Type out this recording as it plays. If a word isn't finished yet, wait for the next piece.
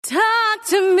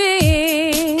to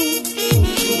me.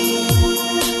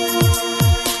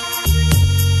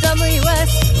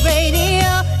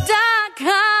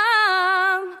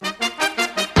 WSRadio.com.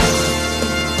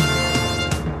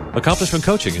 Accomplishment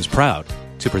Coaching is proud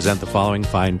to present the following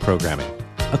fine programming.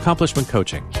 Accomplishment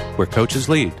Coaching, where coaches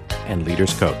lead and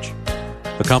leaders coach.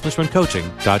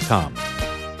 AccomplishmentCoaching.com.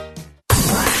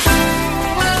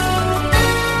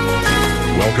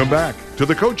 Welcome back to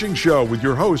The Coaching Show with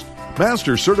your host,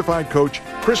 Master Certified Coach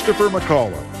Christopher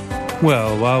McCullough.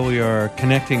 Well, while we are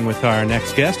connecting with our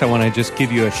next guest, I want to just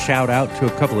give you a shout out to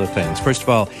a couple of things. First of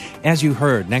all, as you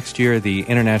heard, next year the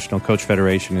International Coach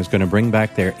Federation is going to bring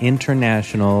back their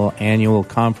international annual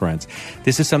conference.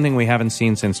 This is something we haven't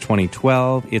seen since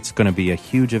 2012. It's going to be a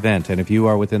huge event, and if you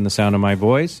are within the sound of my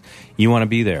voice, you want to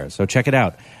be there. So check it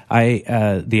out.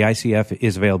 The ICF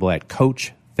is available at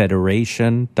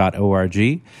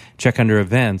coachfederation.org. Check under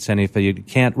events, and if you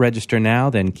can't register now,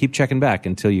 then keep checking back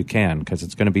until you can, because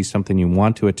it's going to be something you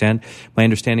want to attend. My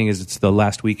understanding is it's the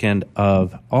last weekend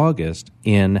of August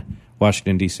in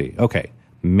Washington, D.C. Okay,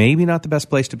 maybe not the best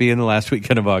place to be in the last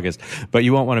weekend of August, but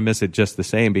you won't want to miss it just the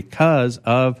same because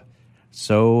of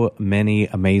so many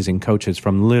amazing coaches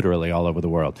from literally all over the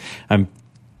world. I'm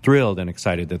thrilled and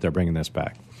excited that they're bringing this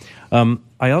back.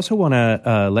 I also want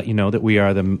to let you know that we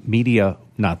are a media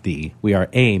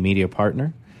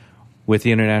partner with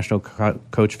the International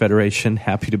Coach Federation.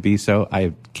 Happy to be so.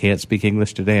 I can't speak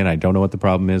English today, and I don't know what the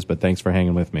problem is, but thanks for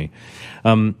hanging with me.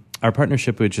 Our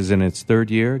partnership, which is in its third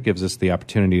year, gives us the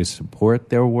opportunity to support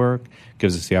their work,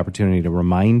 gives us the opportunity to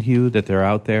remind you that they're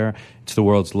out there. It's the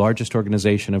world's largest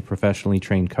organization of professionally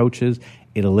trained coaches.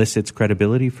 It elicits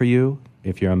credibility for you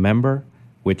if you're a member,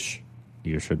 which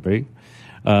you should be.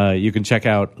 You can check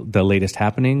out the latest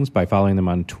happenings by following them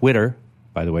on Twitter.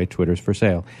 By the way, Twitter's for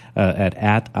sale,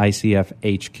 at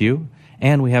ICFHQ.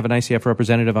 And we have an ICF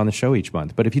representative on the show each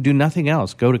month. But if you do nothing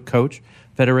else, go to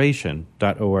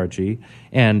coachfederation.org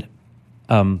and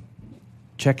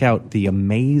check out the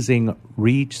amazing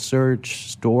research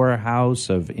storehouse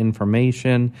of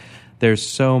information. There's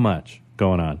so much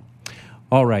going on.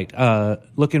 All right,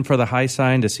 looking for the high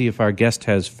sign to see if our guest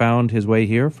has found his way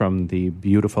here from the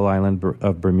beautiful island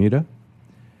of Bermuda.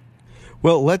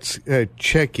 Well, let's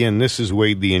check in. This is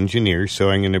Wade, the engineer,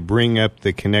 so I'm going to bring up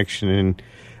the connection.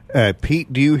 And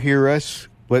Pete, do you hear us?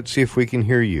 Let's see if we can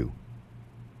hear you.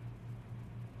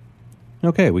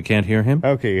 Okay, we can't hear him.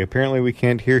 Okay, apparently we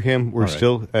can't hear him. We're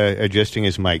still adjusting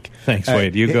his mic. Thanks,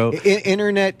 Wade. You go.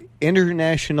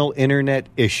 International internet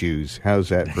issues. How's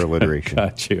that for alliteration?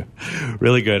 Got you.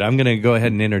 Really good. I'm going to go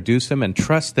ahead and introduce him and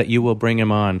trust that you will bring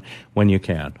him on when you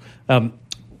can.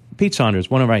 Pete Saunders,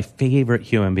 one of my favorite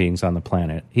human beings on the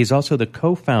planet. He's also the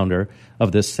co-founder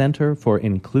of the Center for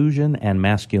Inclusion and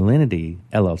Masculinity,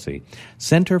 LLC.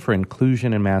 Center for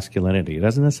Inclusion and Masculinity.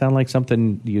 Doesn't this sound like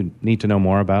something you need to know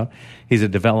more about? He's a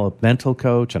developmental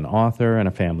coach, an author, and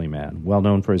a family man, well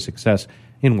known for his success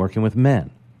in working with men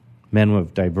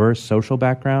with diverse social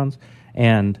backgrounds,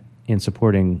 and in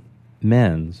supporting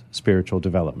men's spiritual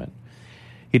development.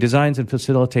 He designs and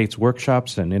facilitates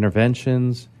workshops and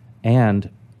interventions,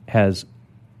 and has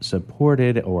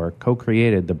supported or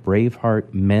co-created the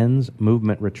Braveheart Men's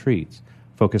Movement Retreats,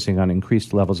 focusing on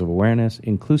increased levels of awareness,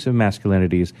 inclusive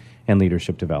masculinities, and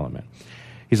leadership development.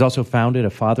 He's also founded a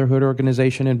fatherhood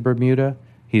organization in Bermuda.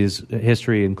 His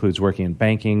history includes working in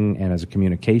banking and as a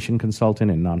communication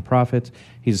consultant in nonprofits.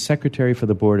 He's a secretary for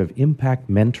the board of Impact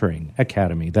Mentoring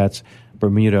Academy. That's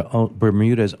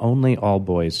Bermuda's only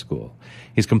all-boys school.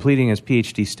 He's completing his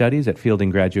PhD studies at Fielding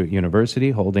Graduate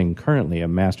University, holding currently a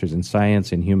Master's in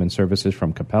Science in Human Services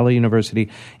from Capella University,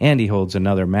 and he holds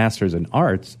another Master's in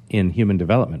Arts in Human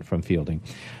Development from Fielding.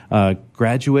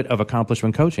 Graduate of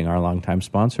Accomplishment Coaching, our longtime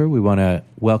sponsor. We want to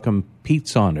welcome Pete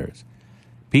Saunders.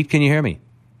 Pete, can you hear me?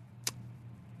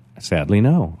 Sadly,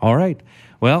 no. All right.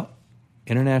 Well,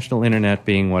 international internet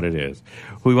being what it is,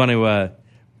 we want to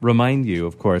remind you,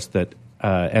 of course, that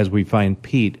as we find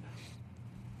Pete,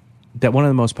 that one of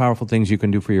the most powerful things you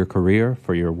can do for your career,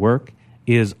 for your work,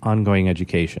 is ongoing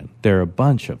education. There are a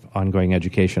bunch of ongoing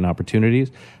education opportunities.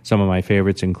 Some of my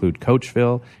favorites include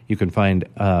Coachville. You can find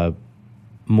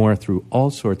more through all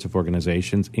sorts of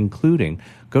organizations, including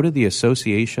go to the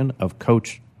Association of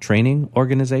Coach Training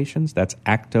Organizations. That's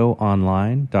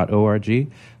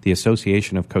actoonline.org, the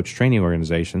Association of Coach Training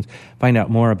Organizations. Find out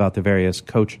more about the various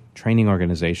coach training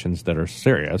organizations that are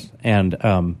serious and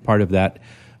part of that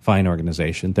fine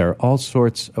organization. There are all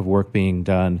sorts of work being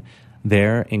done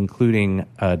there, including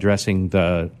addressing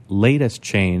the latest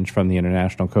change from the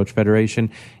International Coach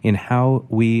Federation in how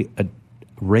we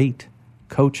rate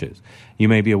coaches. You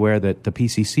may be aware that the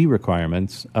PCC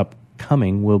requirements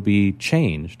coming will be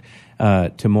changed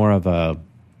to more of a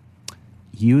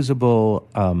usable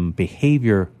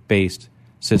behavior-based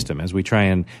system as we try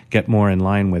and get more in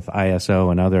line with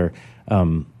ISO and other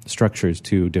structures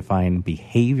to define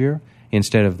behavior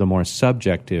instead of the more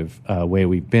subjective way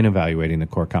we've been evaluating the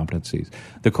core competencies.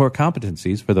 The core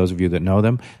competencies, for those of you that know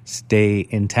them, stay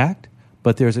intact,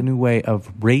 but there's a new way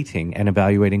of rating and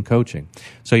evaluating coaching.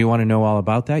 So you want to know all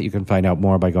about that? You can find out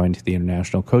more by going to the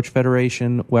International Coach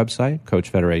Federation website,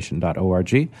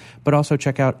 coachfederation.org, but also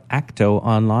check out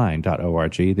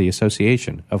actoonline.org, the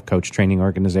Association of Coach Training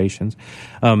Organizations.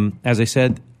 As I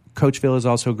said, Coachville is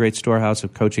also a great storehouse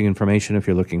of coaching information if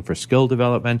you're looking for skill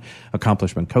development.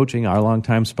 Accomplishment Coaching, our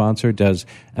longtime sponsor, does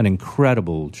an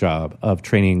incredible job of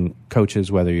training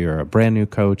coaches, whether you're a brand new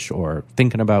coach or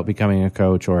thinking about becoming a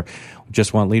coach or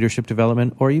just want leadership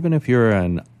development, or even if you're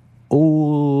an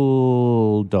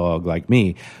old dog like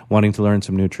me wanting to learn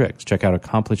some new tricks. Check out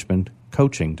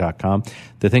accomplishmentcoaching.com.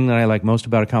 The thing that I like most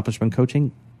about Accomplishment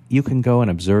Coaching, you can go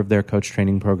and observe their coach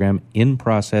training program in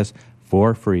process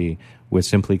for free with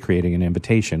simply creating an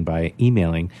invitation by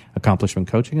emailing Accomplishment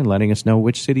Coaching and letting us know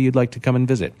which city you'd like to come and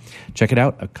visit. Check it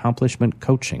out,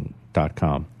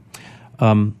 accomplishmentcoaching.com.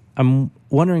 I'm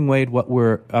wondering, Wade, what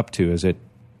we're up to.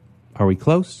 Are we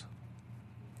close?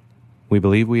 We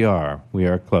believe we are. We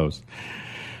are close.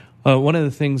 One of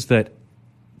the things that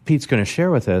Pete's going to share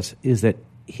with us is that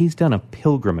he's done a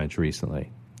pilgrimage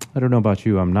recently. I don't know about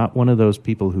you. I'm not one of those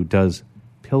people who does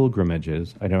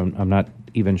pilgrimages. I'm not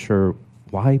even sure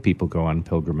why people go on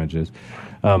pilgrimages.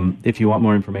 If you want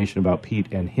more information about Pete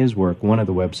and his work, one of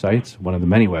the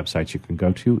many websites you can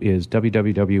go to is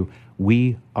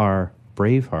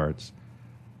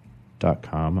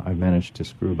www.wearebravehearts.com. I've managed to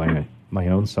screw my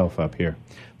own self up here.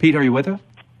 Pete, are you with us?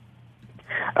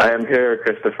 I am here,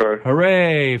 Christopher.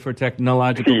 Hooray for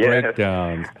technological Yes.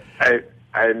 breakdowns.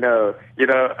 I know. You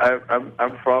know,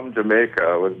 I'm from Jamaica.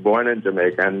 I was born in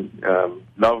Jamaica and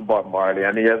love Bob Marley,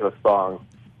 and he has a song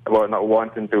about not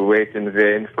wanting to wait in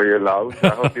vain for your love. I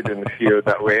hope you didn't feel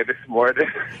that way this morning.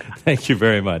 Thank you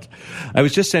very much. I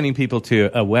was just sending people to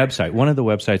a website. One of the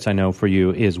websites I know for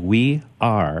you is We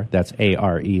Are, that's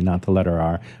A-R-E, not the letter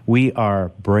R, We Are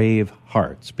Brave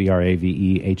Hearts,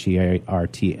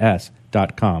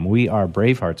 BRAVEHEARTS.com,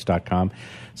 wearebravehearts.com.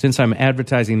 Since I'm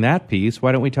advertising that piece,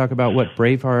 why don't we talk about what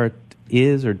Braveheart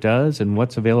is or does and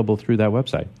what's available through that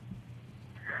website?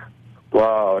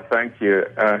 Wow, thank you.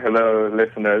 Hello,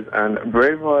 listeners. And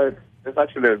Braveheart, it's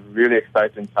actually a really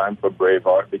exciting time for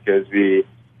Braveheart because we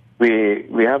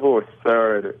have our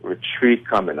third retreat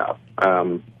coming up.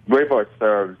 Braveheart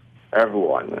serves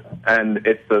everyone, and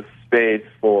it's a space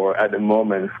at the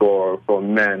moment, for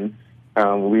men.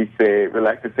 We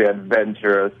like to say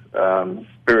adventurous,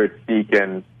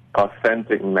 spirit-seeking,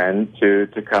 authentic men to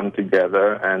come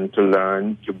together and to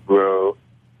learn, to grow,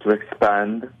 to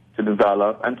expand, to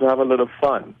develop, and to have a little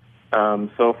fun.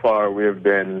 So far, we've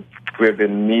been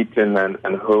meeting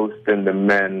and hosting the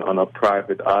men on a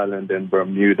private island in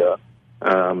Bermuda.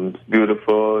 It's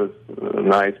beautiful, it's a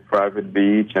nice private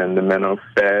beach, and the men are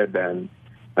fed, and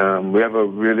we have a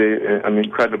really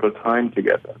incredible time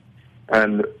together.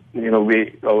 And you know,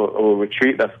 our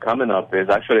retreat that's coming up is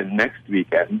actually next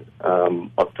weekend,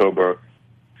 October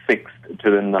 6th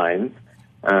to the 9th.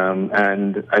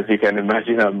 And as you can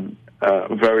imagine, I'm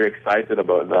very excited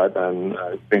about that, and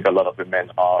I think a lot of the men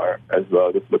are as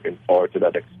well, just looking forward to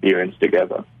that experience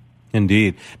together.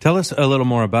 Indeed. Tell us a little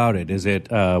more about it. Is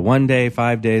it 1 day,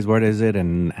 5 days? What is it,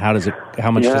 and how much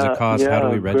does it cost? How do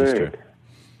we register? Great.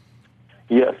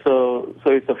 Yeah, so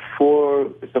it's a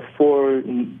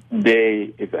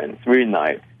 4-day event, 3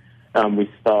 nights. We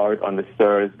start on the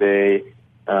Thursday,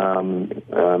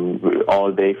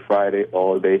 all day Friday,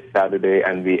 all day Saturday,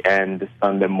 and we end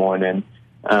Sunday morning.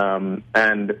 And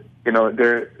you know,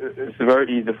 it's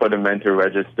very easy for the men to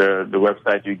register. The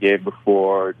website you gave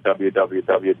before,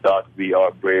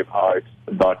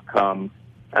 www.wearebravehearts.com,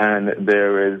 and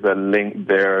there is a link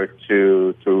there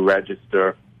to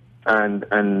register.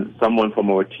 And someone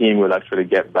from our team will actually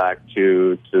get back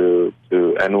to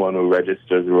anyone who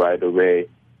registers right away.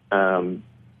 And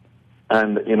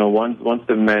you know, once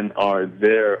the men are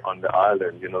there on the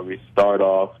island, you know, we start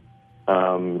off.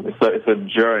 It's a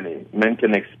journey. Men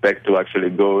can expect to actually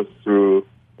go through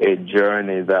a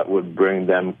journey that would bring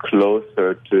them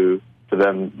closer to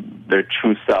their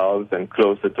true selves, and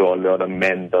closer to all the other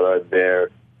men that are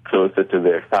there, closer to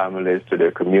their families, to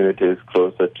their communities,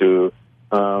 closer to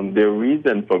their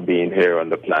reason for being here on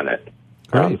the planet.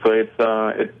 So it's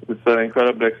an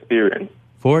incredible experience.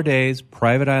 4 days,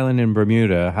 private island in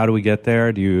Bermuda. How do we get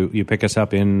there? Do you pick us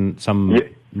up in some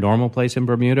normal place in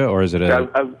Bermuda, or is it a...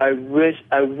 I wish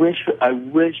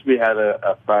we had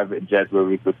a private jet where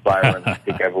we could fly around and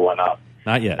pick everyone up.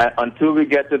 Not yet. Until we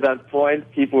get to that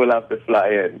point, people will have to fly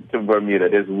in to Bermuda.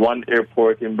 There's one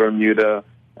airport in Bermuda.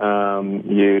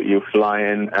 You fly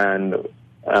in, and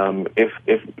if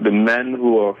the men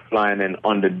who are flying in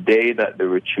on the day that the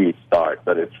retreat starts,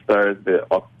 that it's Thursday,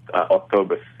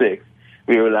 October 6th,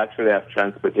 we will actually have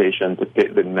transportation to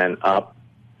pick the men up.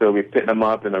 So we pick them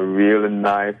up in a really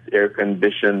nice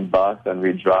air-conditioned bus, and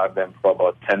we drive them for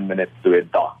about 10 minutes to a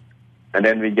dock. And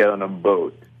then we get on a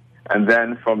boat. And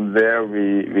then from there,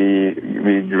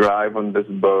 we drive on this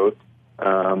boat,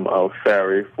 our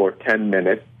ferry, for 10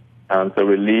 minutes. So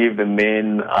we leave the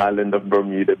main island of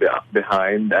Bermuda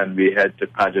behind, and we head to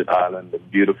Paget Island, a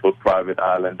beautiful private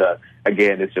island that,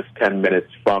 again, is just 10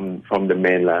 minutes from the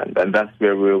mainland. And that's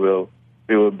where we will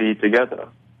be together.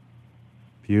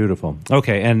 Beautiful.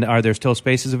 Okay, and are there still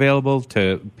spaces available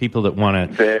to people that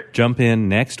want to jump in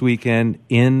next weekend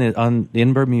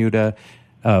in Bermuda?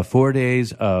 4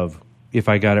 days of, if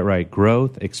I got it right,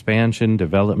 growth, expansion,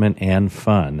 development, and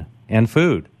fun, and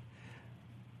food.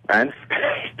 And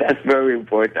that's very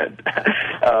important.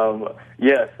 So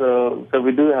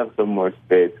we do have some more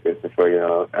space,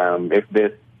 Christopher.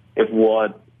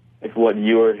 If what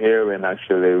you are hearing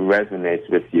actually resonates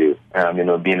with you,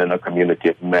 being in a community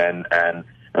of men and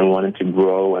wanting to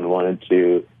grow and wanting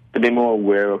to be more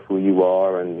aware of who you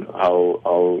are and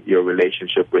how your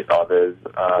relationship with others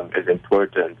is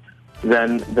important,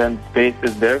 then space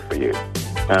is there for you.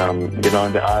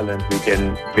 On the island we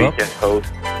can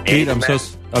host. Pete, I'm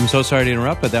so sorry to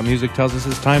interrupt, but that music tells us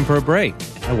it's time for a break.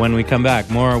 When we come back,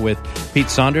 more with Pete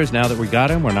Saunders. Now that we got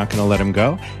him, we're not going to let him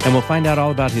go. And we'll find out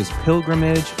all about his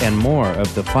pilgrimage and more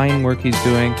of the fine work he's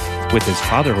doing with his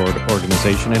fatherhood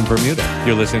organization in Bermuda.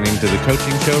 You're listening to The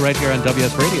Coaching Show right here on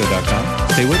WSRadio.com.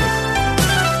 Stay with us.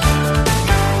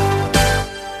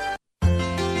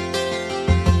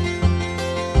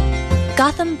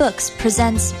 Gotham Books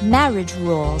presents Marriage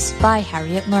Rules by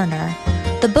Harriet Lerner.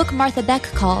 The book Martha Beck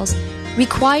calls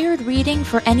required reading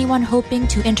for anyone hoping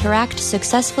to interact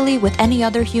successfully with any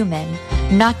other human,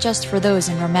 not just for those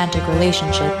in romantic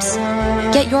relationships.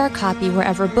 Get your copy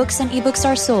wherever books and ebooks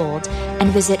are sold,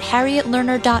 and visit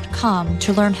harrietlerner.com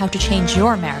to learn how to change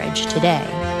your marriage today.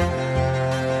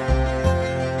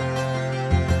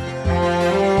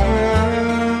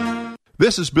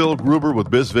 This is Bill Gruber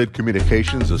with BizVid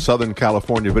Communications, a Southern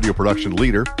California video production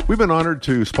leader. We've been honored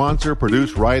to sponsor,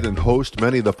 produce, write, and host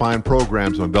many of the fine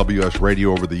programs on WS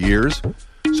Radio over the years.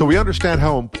 So we understand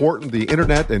how important the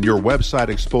internet and your website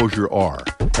exposure are.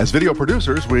 As video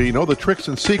producers, we know the tricks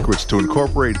and secrets to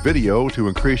incorporate video to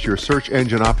increase your search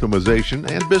engine optimization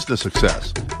and business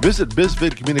success. Visit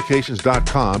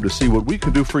bizvidcommunications.com to see what we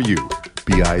can do for you.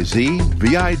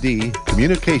 BIZVID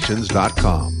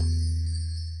communications.com.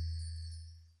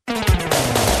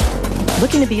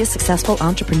 Looking to be a successful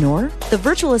entrepreneur? The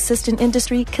virtual assistant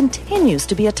industry continues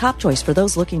to be a top choice for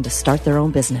those looking to start their own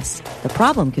business. The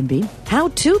problem can be how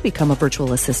to become a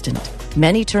virtual assistant.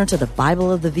 Many turn to the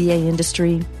Bible of the VA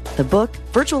industry, the book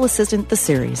Virtual Assistant, the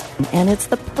series, and it's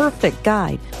the perfect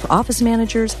guide for office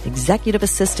managers, executive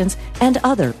assistants, and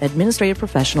other administrative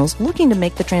professionals looking to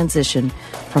make the transition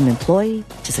from employee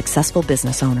to successful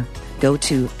business owner. Go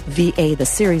to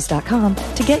vatheseries.com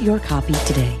to get your copy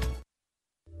today.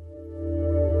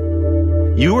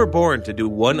 You were born to do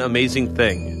one amazing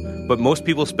thing, but most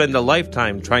people spend a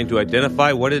lifetime trying to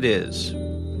identify what it is.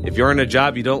 If you're in a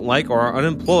job you don't like or are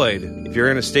unemployed, if you're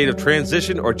in a state of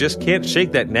transition or just can't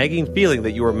shake that nagging feeling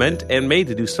that you were meant and made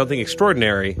to do something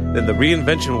extraordinary, then the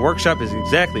Reinvention Workshop is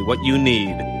exactly what you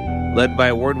need. Led by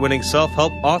award-winning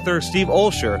self-help author Steve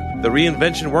Olsher, the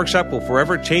Reinvention Workshop will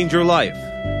forever change your life.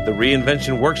 The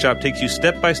Reinvention Workshop takes you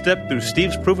step-by-step through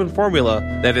Steve's proven formula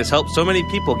that has helped so many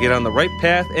people get on the right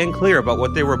path and clear about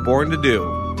what they were born to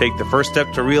do. Take the first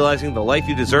step to realizing the life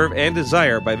you deserve and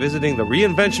desire by visiting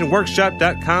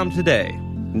thereinventionworkshop.com today.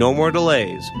 No more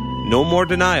delays. No more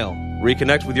denial.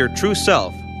 Reconnect with your true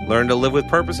self. Learn to live with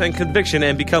purpose and conviction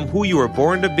and become who you were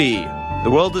born to be. The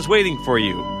world is waiting for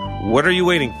you. What are you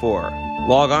waiting for?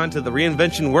 Log on to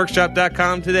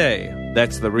thereinventionworkshop.com today.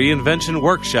 That's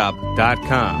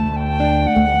thereinventionworkshop.com.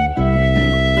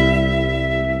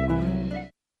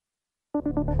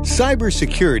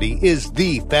 Cybersecurity is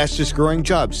the fastest growing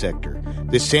job sector.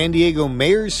 The San Diego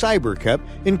Mayor's Cyber Cup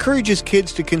encourages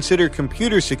kids to consider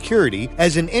computer security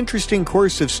as an interesting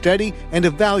course of study and a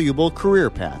valuable career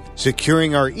path.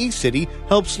 Securing Our eCity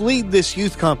helps lead this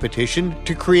youth competition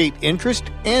to create interest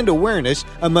and awareness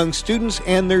among students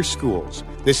and their schools.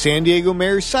 the San Diego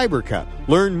Mayor's Cyber Cup.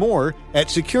 Learn more at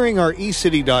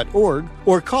securingourecity.org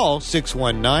or call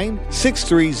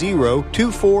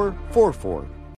 619-630-2444.